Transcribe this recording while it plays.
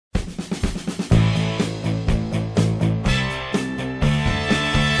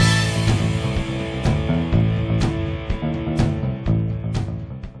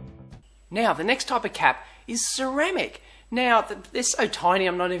Now, the next type of cap is ceramic. Now, they're so tiny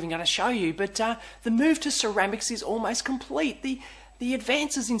I'm not even going to show you, but the move to ceramics is almost complete. The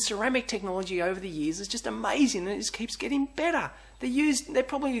advances in ceramic technology over the years is just amazing, and it just keeps getting better. They're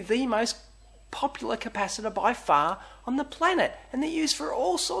probably the most popular capacitor by far on the planet, and they're used for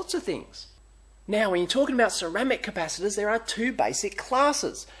all sorts of things. Now, when you're talking about ceramic capacitors, there are two basic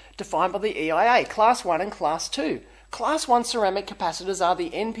classes defined by the EIA, Class 1 and Class 2. Class 1 ceramic capacitors are the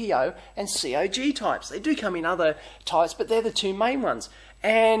NPO and COG types. They do come in other types, but they're the two main ones.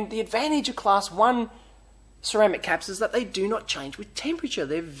 And the advantage of Class 1 ceramic caps is that they do not change with temperature.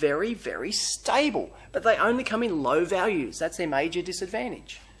 They're very, very stable, but they only come in low values. That's their major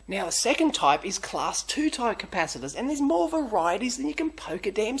disadvantage. Now, the second type is Class 2 type capacitors, and there's more varieties than you can poke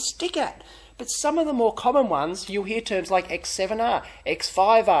a damn stick at. But some of the more common ones, you'll hear terms like X7R,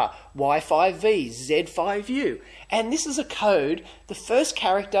 X5R, Y5V, Z5U. And this is a code. The first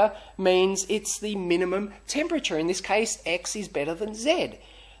character means it's the minimum temperature. In this case, X is better than Z.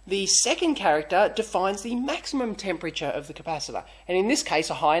 The second character defines the maximum temperature of the capacitor. And in this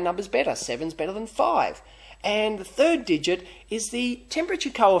case, a higher number is better. 7's better than 5. And the third digit is the temperature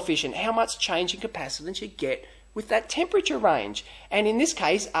coefficient, how much change in capacitance you get with that temperature range. And in this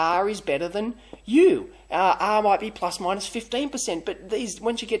case, R is better than U. R might be plus minus 15%, but these,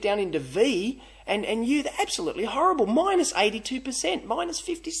 once you get down into V and U, they're absolutely horrible. Minus 82%, minus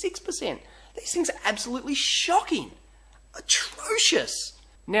 56%. These things are absolutely shocking. Atrocious.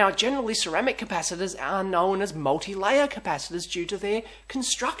 Now, generally, ceramic capacitors are known as multi-layer capacitors due to their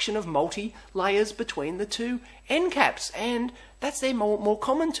construction of multi-layers between the two end caps, and that's their more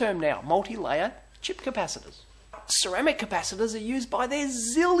common term now, multi-layer chip capacitors. Ceramic capacitors are used by their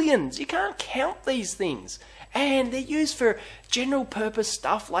zillions. You can't count these things. And they're used for general purpose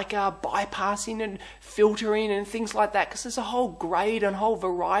stuff like bypassing and filtering and things like that, because there's a whole grade and whole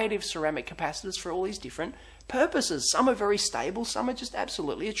variety of ceramic capacitors for all these different purposes. Some are very stable, some are just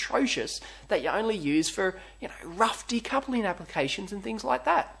absolutely atrocious that you only use for, rough decoupling applications and things like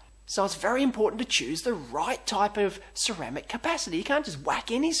that. So it's very important to choose the right type of ceramic capacitor. You can't just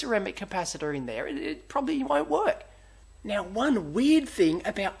whack any ceramic capacitor in there. It probably won't work. Now, one weird thing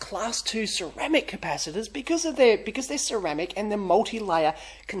about Class 2 ceramic capacitors, because they're ceramic and their multi-layer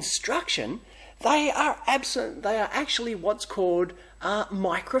construction, they are actually what's called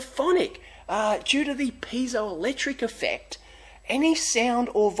microphonic. Due to the piezoelectric effect, any sound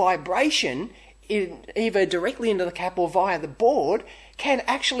or vibration, either directly into the cap or via the board, can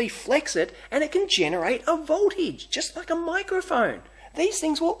actually flex it, and it can generate a voltage, just like a microphone. These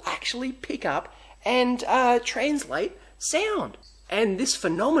things will actually pick up and translate sound. And this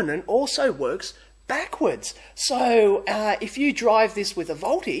phenomenon also works backwards. So if you drive this with a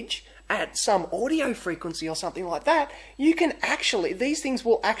voltage at some audio frequency or something like that, these things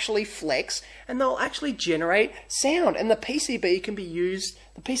will actually flex and they'll actually generate sound. And the PCB can be used,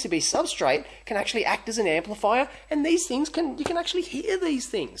 the PCB substrate can actually act as an amplifier, and these things you can actually hear these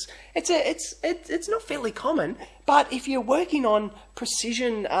things. It's not fairly common, but if you're working on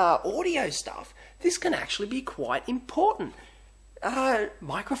precision audio stuff, this can actually be quite important.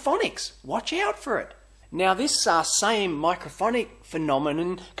 Microphonics, watch out for it. Now, this same microphonic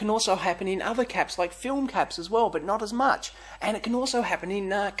phenomenon can also happen in other caps, like film caps as well, but not as much. And it can also happen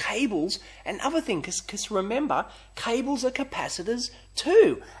in cables and other things, because remember, cables are capacitors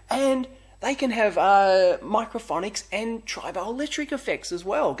too. And they can have microphonics and triboelectric effects as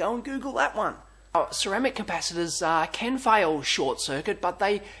well. Go and Google that one. Ceramic capacitors can fail short circuit, but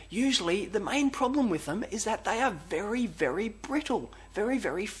the main problem with them is that they are very, very brittle, very,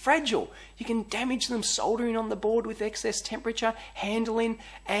 very fragile. You can damage them soldering on the board with excess temperature, handling,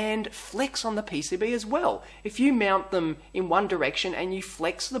 and flex on the PCB as well. If you mount them in one direction and you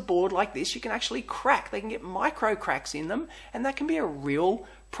flex the board like this, you can actually crack. They can get micro cracks in them, and that can be a real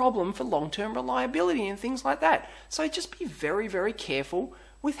problem for long-term reliability and things like that. So just be very, very careful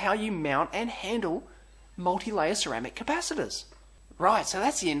with how you mount and handle multi-layer ceramic capacitors. Right, so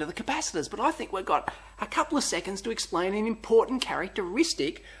that's the end of the capacitors, but I think we've got a couple of seconds to explain an important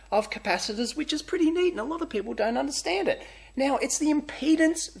characteristic of capacitors, which is pretty neat, and a lot of people don't understand it. Now, it's the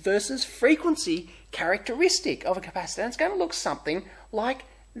impedance versus frequency characteristic of a capacitor, and it's going to look something like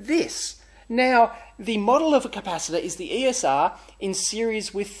this. Now, the model of a capacitor is the ESR in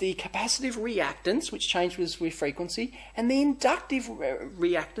series with the capacitive reactance, which changes with frequency, and the inductive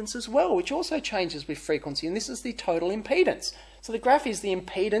reactance as well, which also changes with frequency, and this is the total impedance. So the graph is the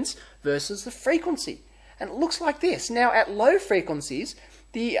impedance versus the frequency, and it looks like this. Now, at low frequencies,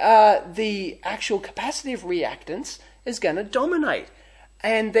 the actual capacitive reactance is going to dominate,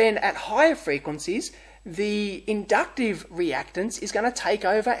 and then at higher frequencies, the inductive reactance is going to take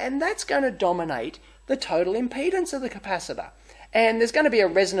over, and that's going to dominate the total impedance of the capacitor. And there's going to be a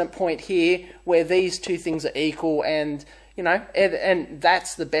resonant point here where these two things are equal, and and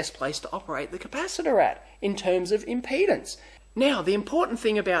that's the best place to operate the capacitor at in terms of impedance. Now, the important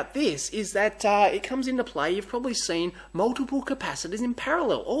thing about this is that it comes into play. You've probably seen multiple capacitors in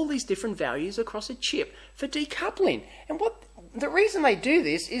parallel, all these different values across a chip for decoupling. And the reason they do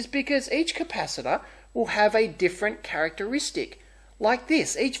this is because each capacitor will have a different characteristic, like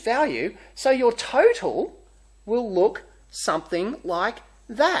this, each value. So your total will look something like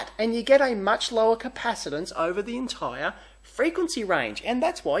that, and you get a much lower capacitance over the entire frequency range, and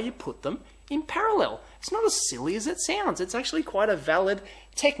that's why you put them in parallel. It's not as silly as it sounds. It's actually quite a valid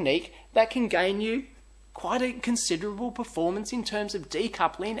technique that can gain you quite a considerable performance in terms of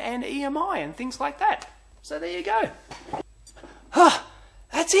decoupling and EMI and things like that. So there you go.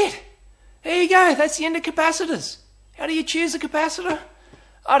 That's it. There you go. That's the end of capacitors. How do you choose a capacitor?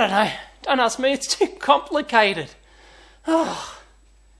 I don't know. Don't ask me. It's too complicated.